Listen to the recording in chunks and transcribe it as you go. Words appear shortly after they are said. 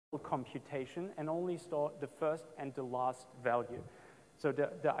computation and only store the first and the last value. So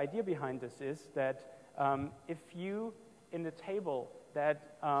the idea behind this is that if you, in the table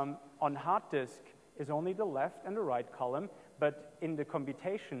that on hard disk is only the left and the right column, but in the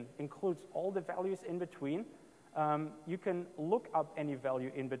computation includes all the values in between, you can look up any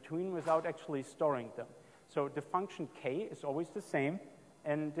value in between without actually storing them. So the function k is always the same.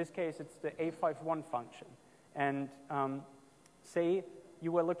 In this case, it's the A5 function. And say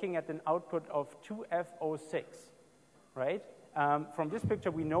you were looking at an output of 2F06, right? From this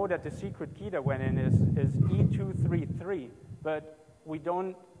picture, we know that the secret key that went in is E233, but we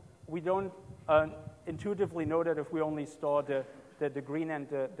don't intuitively know that if we only store the green and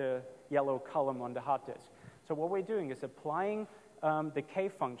the yellow column on the hard disk. So what we're doing is applying the k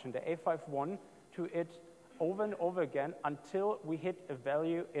function, the A5 to it over and over again until we hit a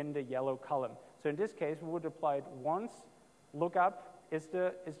value in the yellow column. So in this case, we would apply it once, look up, is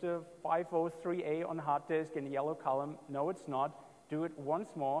the 503A on hard disk in the yellow column? No, it's not. Do it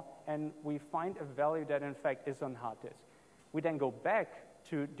once more, and we find a value that in fact is on hard disk. We then go back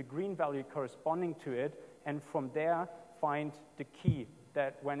to the green value corresponding to it, and from there find the key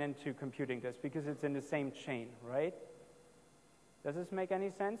that went into computing this, because it's in the same chain, right? Does this make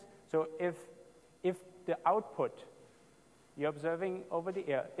any sense? So if the output you're observing over the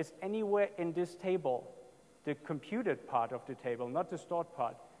air is anywhere in this table, the computed part of the table, not the stored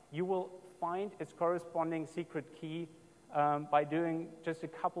part, you will find its corresponding secret key by doing just a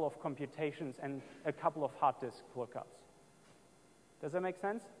couple of computations and a couple of hard disk lookups. Does that make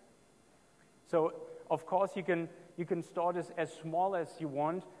sense? So, of course, you can store this as small as you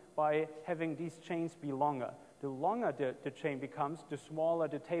want by having these chains be longer. The longer the chain becomes, the smaller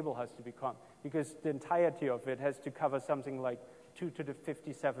the table has to become, because the entirety of it has to cover something like 2 to the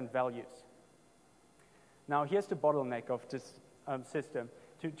 57 values. Now, here's the bottleneck of this system.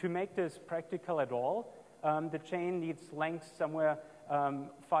 To make this practical at all, the chain needs lengths somewhere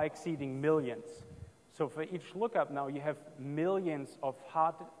far exceeding millions. So for each lookup now, you have millions of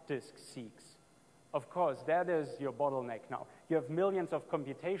hard disk seeks. Of course, that is your bottleneck now. You have millions of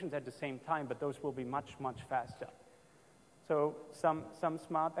computations at the same time, but those will be much, much faster. So some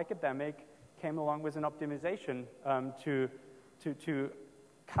smart academic came along with an optimization to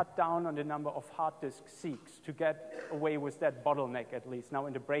cut down on the number of hard disk seeks to get away with that bottleneck, at least now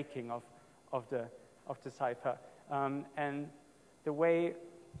in the breaking of the cipher. And the way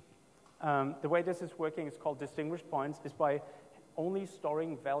this is working is called distinguished points, is by only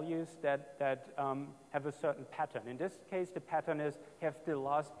storing values that have a certain pattern. In this case, the pattern is have the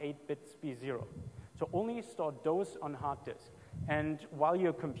last 8 bits be 0. So only store those on hard disk. And while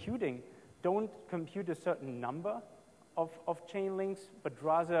you're computing, don't compute a certain number of chain links, but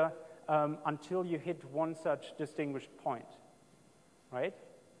rather until you hit one such distinguished point, right?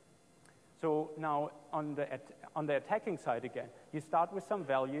 So now on the attacking side again, you start with some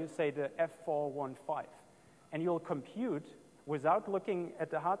value, say the F415, and you'll compute without looking at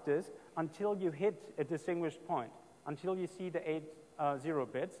the hard disk until you hit a distinguished point, until you see the 8 0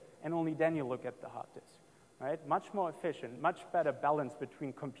 bits, and only then you look at the hard disk, right? Much more efficient, much better balance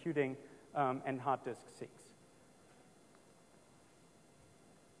between computing and hard disk seeks.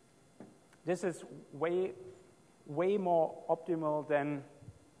 This is way more optimal than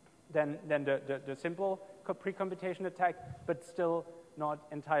the simple pre-computation attack, but still not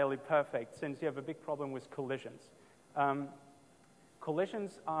entirely perfect, since you have a big problem with collisions.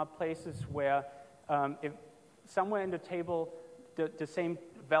 Collisions are places where if somewhere in the table the same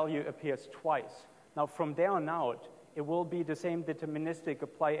value appears twice. Now from there on out, it will be the same deterministic,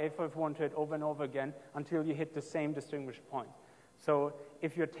 apply A5 to it over and over again until you hit the same distinguished point. So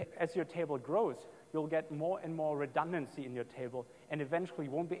if as your table grows, you'll get more and more redundancy in your table, and eventually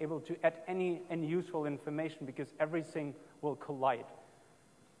you won't be able to add any useful information because everything will collide.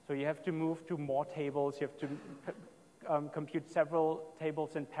 So you have to move to more tables, you have to compute several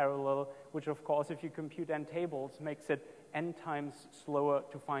tables in parallel, which of course, if you compute n tables, makes it n times slower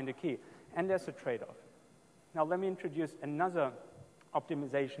to find a key. And there's a trade-off. Now let me introduce another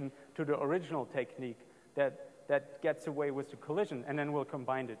optimization to the original technique that gets away with the collision, and then we'll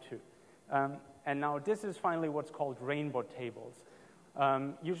combine the two. And now this is finally what's called rainbow tables.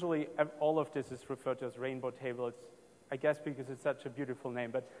 Usually all of this is referred to as rainbow tables, I guess because it's such a beautiful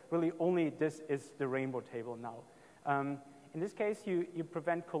name, but really only this is the rainbow table now. In this case, you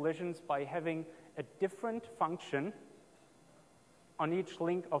prevent collisions by having a different function on each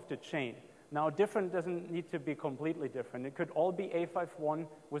link of the chain. Now, different doesn't need to be completely different. It could all be A51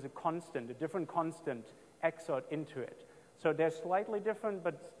 with a constant, a different constant XORed into it. So they're slightly different,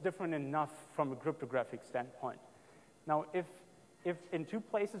 but different enough from a cryptographic standpoint. Now, if if in two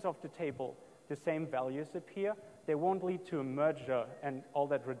places of the table the same values appear, they won't lead to a merger and all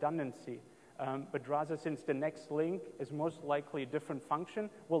that redundancy, but rather, since the next link is most likely a different function,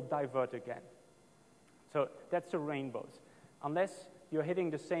 will divert again. So that's the rainbows. Unless you're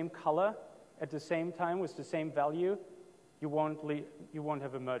hitting the same color at the same time with the same value, you won't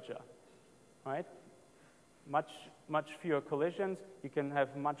have a merger, right? Much fewer collisions. You can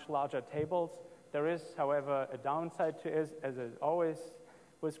have much larger tables. There is, however, a downside to it, as is always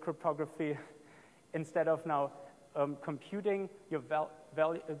with cryptography. Instead of now computing your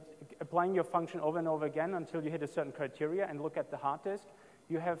applying your function over and over again until you hit a certain criteria and look at the hard disk,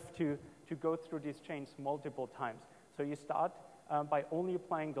 you have to go through these chains multiple times. So you start by only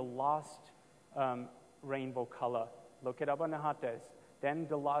applying the last rainbow color, look it up on the hard disk, then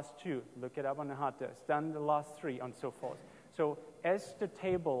the last two, look it up on the hard disk, then the last three, and so forth. So as the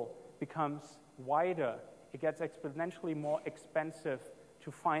table becomes wider, it gets exponentially more expensive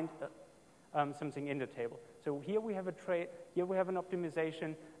to find something in the table. So here we have here we have an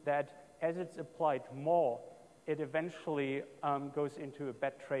optimization that, as it's applied more, it eventually goes into a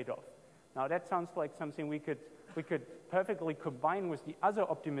bad trade-off. Now that sounds like something we could perfectly combine with the other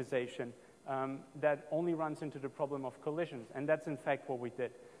optimization that only runs into the problem of collisions, and that's in fact what we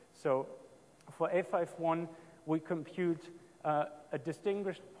did. So for A5 we compute a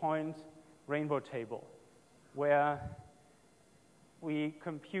distinguished point rainbow table, where we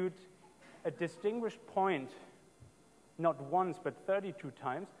compute a distinguished point not once but 32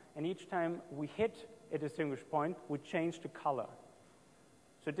 times, and each time we hit a distinguished point, we change the color.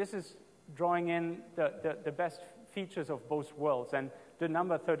 So this is drawing in the best features of both worlds, and the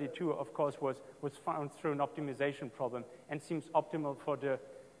number 32, of course, was found through an optimization problem and seems optimal for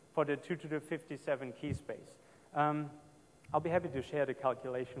the 2 to the 57 key space. I'll be happy to share the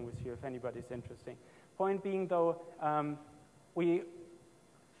calculation with you if anybody's interested. Point being, though,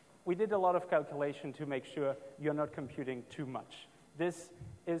 we did a lot of calculation to make sure you're not computing too much. This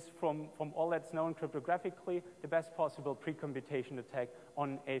is, from all that's known cryptographically, the best possible pre-computation attack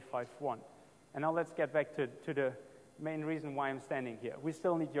on A5 And now let's get back to the main reason why I'm standing here. We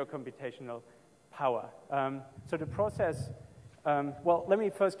still need your computational power. So the process, well, let me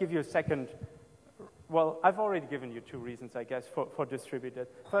first give you a second. Well, I've already given you two reasons, I guess, for distributed.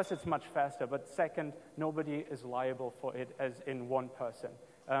 First, it's much faster, but second, nobody is liable for it as in one person.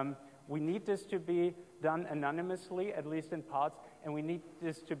 We need this to be done anonymously, at least in parts, and we need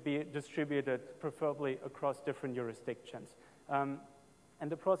this to be distributed, preferably across different jurisdictions. And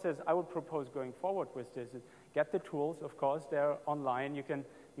the process I would propose going forward with this is get the tools, of course, they're online. You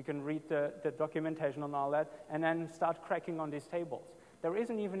can read the documentation on all that, and then start cracking on these tables. There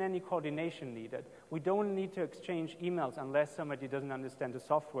isn't even any coordination needed. We don't need to exchange emails unless somebody doesn't understand the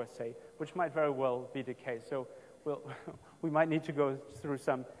software, say, which might very well be the case. So we might need to go through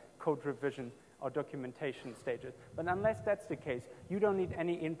some code revision or documentation stages. But unless that's the case, you don't need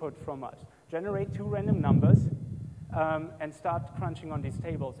any input from us. Generate two random numbers and start crunching on these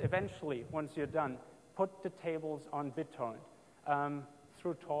tables. Eventually, once you're done, put the tables on BitTorrent,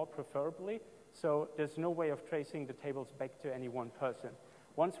 through Tor preferably, so there's no way of tracing the tables back to any one person.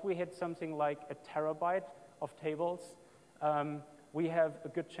 Once we hit something like a terabyte of tables, we have a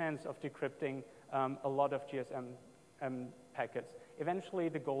good chance of decrypting a lot of GSM packets. Eventually,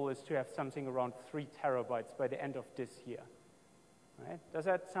 the goal is to have something around 3 terabytes by the end of this year. Right? Does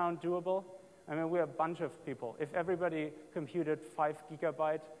that sound doable? I mean, we're a bunch of people. If everybody computed 5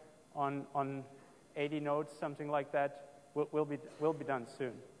 gigabytes on 80 nodes, something like that, we'll be done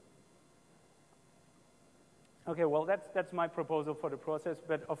soon. Okay, well, that's my proposal for the process,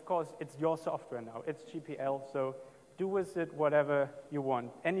 but of course, it's your software now. It's GPL, so do with it whatever you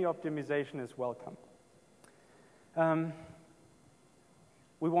want. Any optimization is welcome.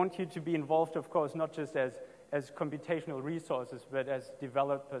 We want you to be involved, of course, not just as computational resources, but as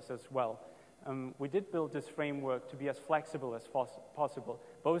developers as well. We did build this framework to be as flexible as possible,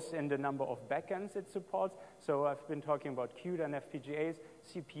 both in the number of backends it supports. So I've been talking about CUDA and FPGAs.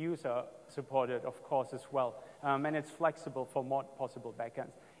 CPUs are supported, of course, as well. And it's flexible for more possible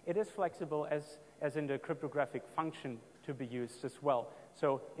backends. It is flexible as in the cryptographic function to be used as well.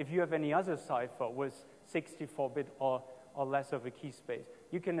 So if you have any other cipher with 64-bit or less of a key space,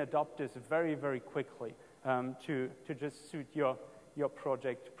 you can adopt this very, very quickly to just suit your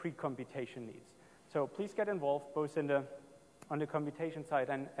project pre-computation needs. So please get involved both on the computation side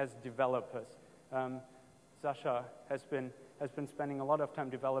and as developers. Sasha has been spending a lot of time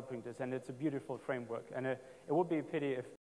developing this, and it's a beautiful framework. And it would be a pity if